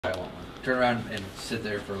I want one. Turn around and sit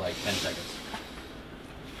there for like 10 seconds.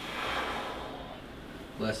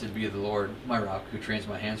 Blessed be the Lord, my rock, who trains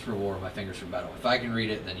my hands for war, my fingers for battle. If I can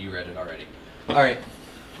read it, then you read it already. All right,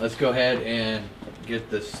 let's go ahead and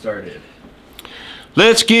get this started.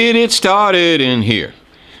 Let's get it started in here.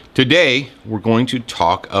 Today, we're going to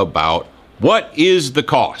talk about what is the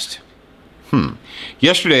cost.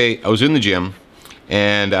 Yesterday, I was in the gym,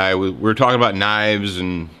 and we were talking about knives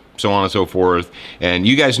and so on and so forth. And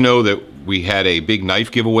you guys know that we had a big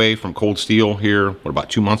knife giveaway from Cold Steel here, what,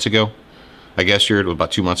 about 2 months ago? I guess here, it was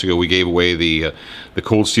about 2 months ago, we gave away the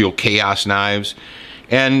Cold Steel Chaos knives.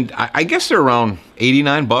 And I guess they're around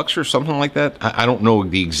 89 bucks or something like that. I don't know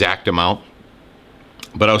the exact amount.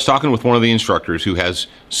 But I was talking with one of the instructors who has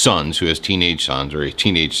sons, who has teenage sons or a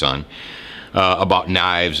teenage son, about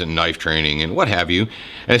knives and knife training and what have you.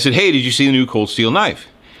 And I said, hey, did you see the new Cold Steel knife?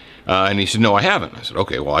 And he said, no, I haven't. I said,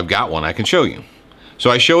 okay, well, I've got one. I can show you. So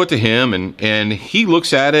I show it to him, and he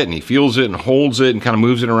looks at it, and he feels it and holds it and kind of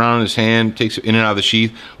moves it around in his hand, takes it in and out of the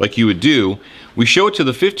sheath like you would do. We show it to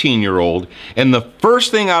the 15-year-old, and the first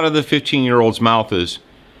thing out of the 15-year-old's mouth is,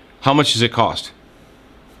 how much does it cost?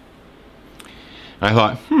 And I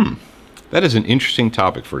thought, that is an interesting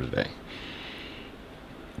topic for today.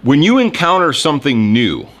 When you encounter something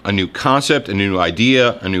new, a new concept, a new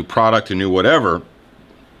idea, a new product, a new whatever,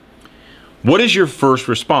 what is your first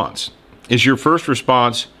response? Is your first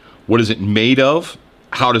response, what is it made of?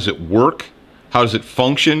 How does it work? How does it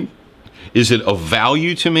function? Is it of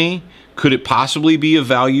value to me? Could it possibly be of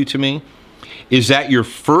value to me? Is that your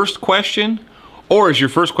first question? Or is your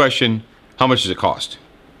first question, how much does it cost?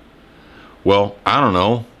 Well, I don't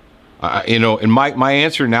know. And my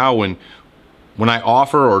answer now when I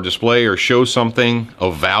offer or display or show something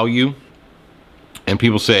of value and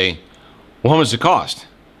people say, well, how much does it cost?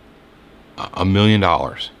 $1 million.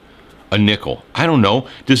 A nickel. I don't know.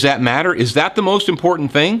 Does that matter? Is that the most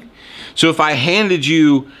important thing? So if I handed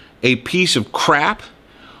you a piece of crap,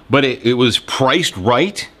 but it was priced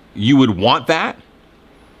right, you would want that?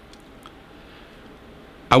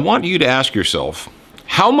 I want you to ask yourself,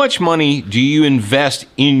 how much money do you invest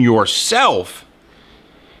in yourself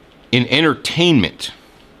in entertainment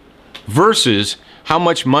versus how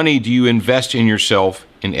much money do you invest in yourself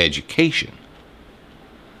in education?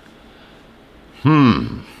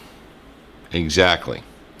 Exactly.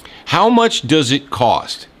 How much does it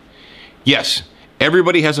cost? Yes,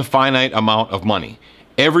 everybody has a finite amount of money.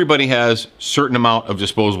 Everybody has a certain amount of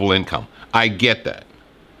disposable income. I get that.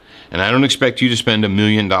 And I don't expect you to spend $1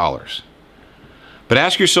 million. But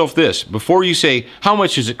ask yourself this, before you say, how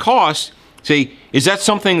much does it cost? Say, is that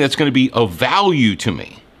something that's going to be of value to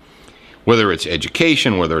me? Whether it's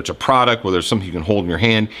education, whether it's a product, whether it's something you can hold in your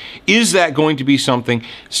hand, is that going to be something?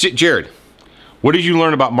 Jared, what did you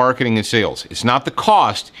learn about marketing and sales? It's not the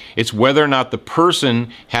cost, it's whether or not the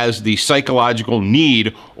person has the psychological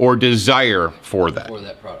need or desire for that. For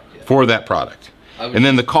that product, yeah. For that product. And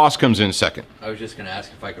then the cost comes in second. I was just going to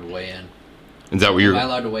ask if I could weigh in. Is that what you're... Am I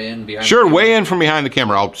allowed to weigh in behind Sure, the camera? weigh in from behind the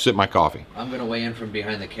camera. I'll sip my coffee. I'm going to weigh in from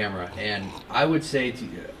behind the camera. And I would say,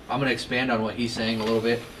 I'm going to expand on what he's saying a little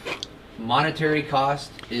bit. Monetary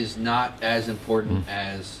cost is not as important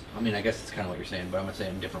as... I mean, I guess that's kind of what you're saying, but I'm going to say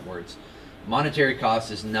it in different words. Monetary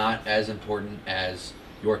cost is not as important as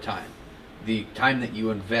your time. The time that you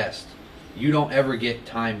invest, you don't ever get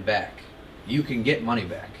time back. You can get money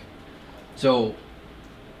back. So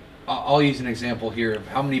I'll use an example here of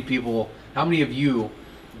how many of you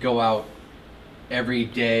go out every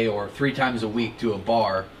day or 3 times a week to a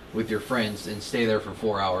bar with your friends and stay there for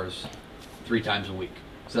 4 hours 3 times a week.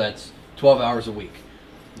 So that's 12 hours a week.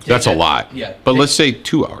 That's a lot. Yeah. But let's say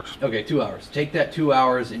 2 hours. Okay, 2 hours. Take that 2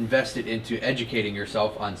 hours, invest it into educating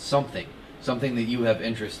yourself on something that you have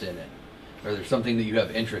interest in, or there's something that you have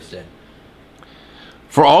interest in.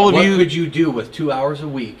 For all of you, what could you do with 2 hours a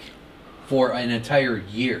week for an entire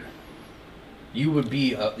year? You would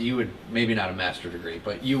maybe not a master's degree,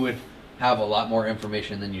 but you would have a lot more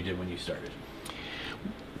information than you did when you started.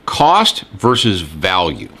 Cost versus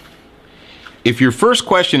value. If your first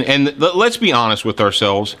question, and let's be honest with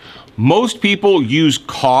ourselves, most people use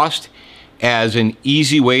cost as an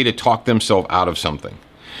easy way to talk themselves out of something.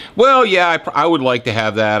 Well, yeah, I would like to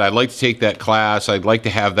have that. I'd like to take that class. I'd like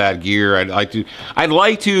to have that gear. I'd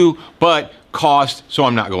like to, but cost, so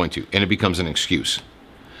I'm not going to. And it becomes an excuse.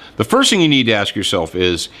 The first thing you need to ask yourself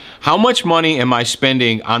is, how much money am I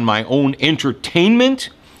spending on my own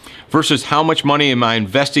entertainment versus how much money am I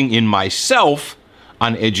investing in myself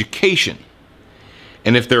on education?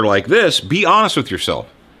 And if they're like this, be honest with yourself.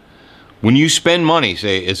 When you spend money,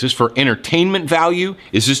 say, is this for entertainment value?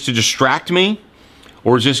 Is this to distract me?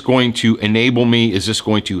 or is this going to enable me? Is this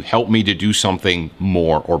going to help me to do something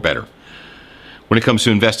more or better? When it comes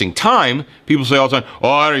to investing time, people say all the time, oh,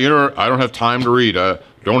 I don't have time to read.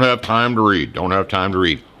 Don't have time to read. Don't have time to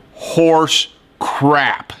read. Horse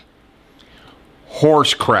crap.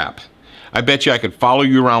 Horse crap. I bet you I could follow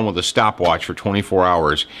you around with a stopwatch for 24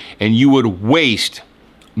 hours and you would waste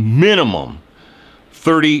minimum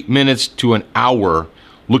 30 minutes to an hour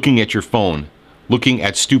looking at your phone, looking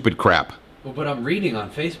at stupid crap. Well, but I'm reading on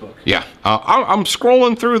Facebook. Yeah. I'm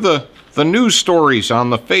scrolling through the news stories on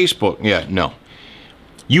the Facebook. Yeah, no.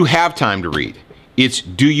 You have time to read. It's,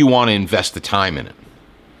 do you want to invest the time in it?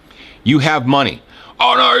 You have money.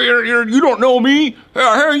 Oh, no, you don't know me.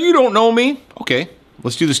 Hey, you don't know me. Okay,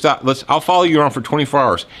 let's do the stop. I'll follow you around for 24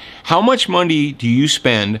 hours. How much money do you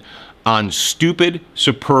spend on stupid,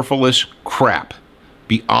 superfluous crap?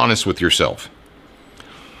 Be honest with yourself.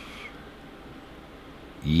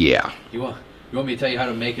 Yeah. You want me to tell you how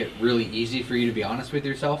to make it really easy for you to be honest with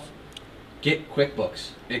yourself? Get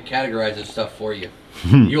QuickBooks. It categorizes stuff for you.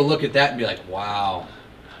 You'll look at that and be like, wow.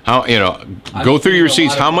 How, go through your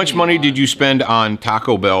receipts. How much money did you spend on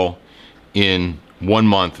Taco Bell in 1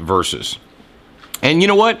 month versus? And you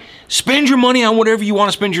know what? Spend your money on whatever you want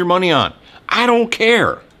to spend your money on. I don't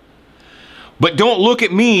care. But don't look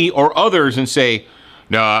at me or others and say,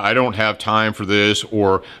 no, I don't have time for this,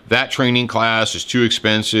 or that training class is too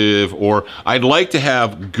expensive, or I'd like to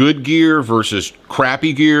have good gear versus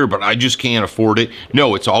crappy gear, but I just can't afford it.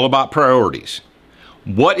 No, it's all about priorities.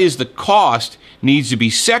 What is the cost needs to be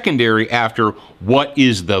secondary after what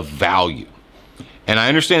is the value. And I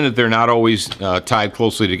understand that they're not always tied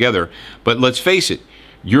closely together, but let's face it,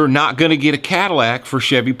 you're not going to get a Cadillac for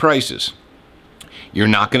Chevy prices. You're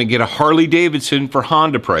not going to get a Harley Davidson for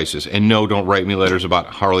Honda prices. And no, don't write me letters about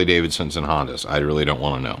Harley Davidsons and Hondas. I really don't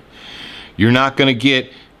want to know. You're not going to get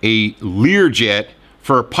a Learjet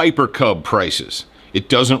for Piper Cub prices. It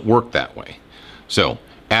doesn't work that way. So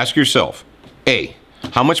ask yourself, A,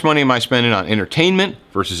 how much money am I spending on entertainment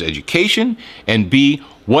versus education? And B,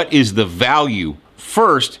 what is the value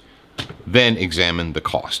first? Then examine the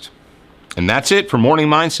cost. And that's it for Morning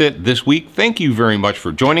Mindset this week. Thank you very much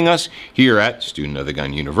for joining us here at Student of the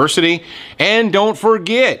Gun University. And don't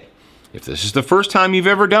forget, if this is the first time you've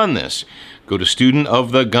ever done this, go to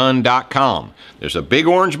studentofthegun.com. There's a big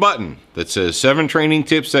orange button that says 7 training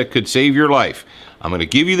tips that could save your life. I'm going to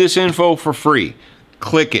give you this info for free.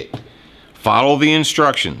 Click it. Follow the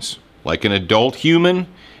instructions like an adult human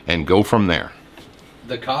and go from there.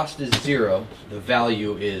 The cost is zero. The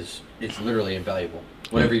value is, it's literally invaluable.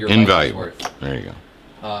 Whatever your life is worth. There you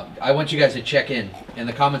go. I want you guys to check in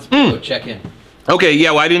the comments below. Check in. Okay, yeah,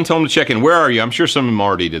 well, I didn't tell them to check in. Where are you? I'm sure some of them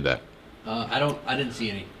already did that. I didn't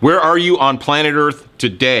see any. Where are you on planet Earth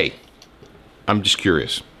today? I'm just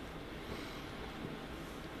curious.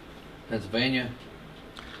 Pennsylvania.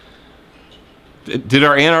 Did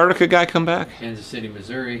our Antarctica guy come back? Kansas City,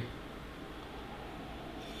 Missouri.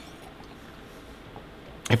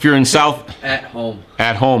 If you're in South... At home.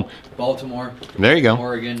 At home. Baltimore. There you go.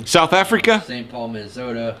 Oregon. South Africa. St. Paul,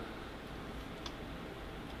 Minnesota.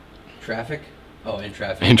 Traffic? Oh, in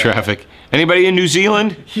traffic. In traffic. Anybody in New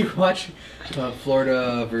Zealand? You watch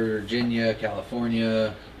Florida, Virginia,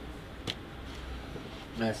 California,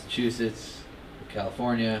 Massachusetts,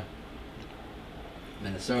 California,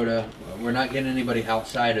 Minnesota. We're not getting anybody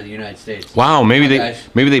outside of the United States. Wow, maybe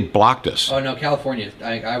they blocked us. Oh no, California.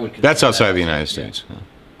 I would consider that's outside that of the United States. Yeah.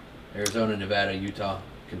 Arizona, Nevada, Utah,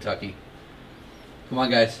 Kentucky. Come on,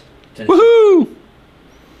 guys. Tennessee. Woohoo!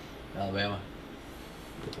 Alabama.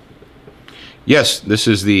 Yes, this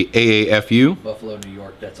is the AAFU. Buffalo, New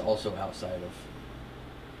York. That's also outside of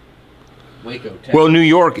Waco, Texas. Well, New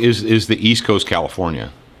York is the East Coast,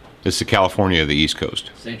 California. It's the California of the East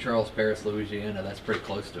Coast. St. Charles, Paris, Louisiana. That's pretty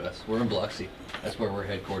close to us. We're in Biloxi. That's where we're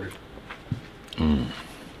headquartered.